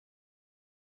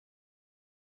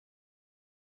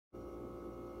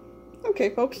Okay,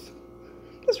 folks,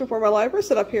 just before my live, we're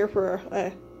set up here for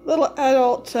a little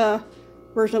adult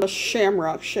version of a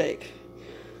Shamrock shake.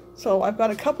 So I've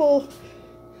got a couple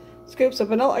scoops of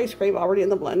vanilla ice cream already in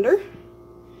the blender.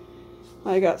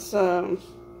 I got some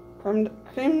creme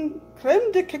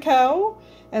de Cacao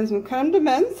and some Creme de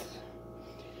Menthe.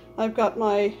 I've got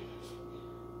my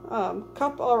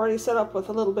cup already set up with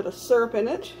a little bit of syrup in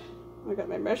it. I got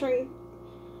my measuring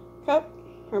cup,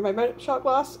 or my shot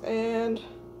glass, and a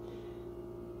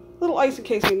little ice in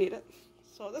case we need it.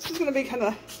 So this is going to be kind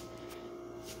of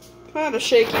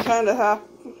shaky, kind of half.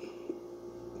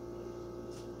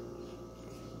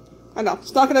 I know,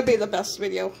 it's not going to be the best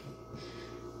video.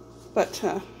 But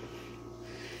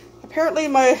apparently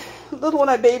my little one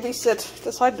I babysit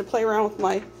decided to play around with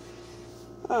my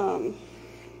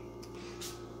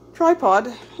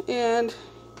tripod, and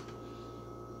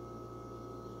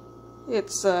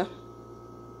it's not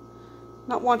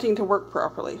wanting to work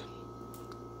properly.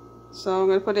 So I'm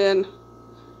going to put in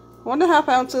 1.5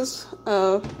 ounces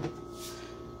of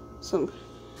some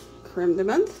Creme de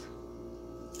Menthe.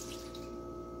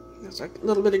 There's a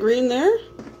little bit of green there.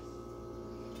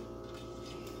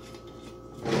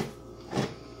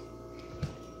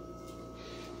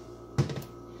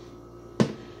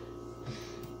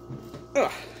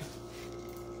 Ugh.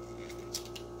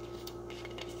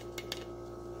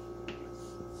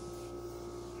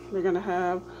 We're going to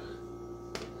have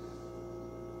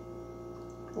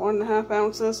 1.5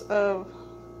 ounces of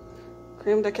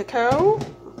Creme de Cacao.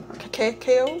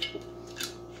 Cacao.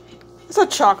 It's a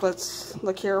chocolate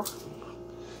liqueur.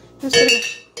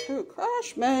 Oh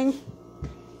gosh, mang.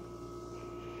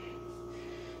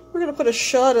 We're going to put a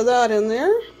shot of that in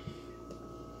there.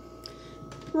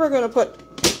 We're going to put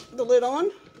the lid on.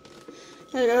 And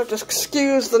you're going to have to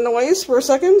excuse the noise for a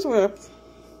second. So we're going to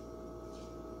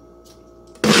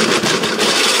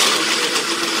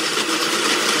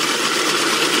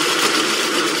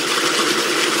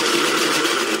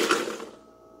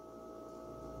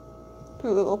put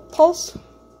a little pulse.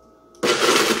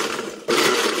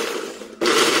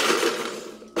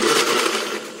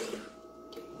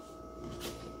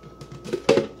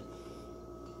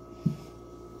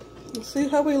 Let's see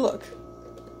how we look.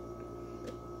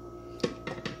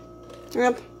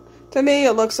 Yep, to me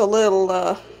it looks a little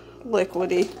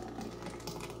liquidy.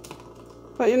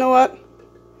 But you know what?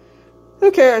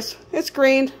 Who cares? It's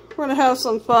green. We're gonna have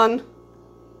some fun.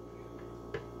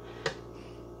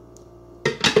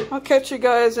 I'll catch you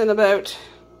guys in about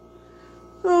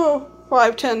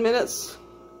 5-10 minutes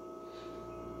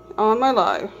on my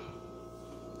live.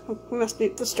 We must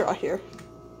need the straw here.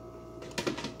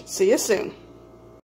 See you soon.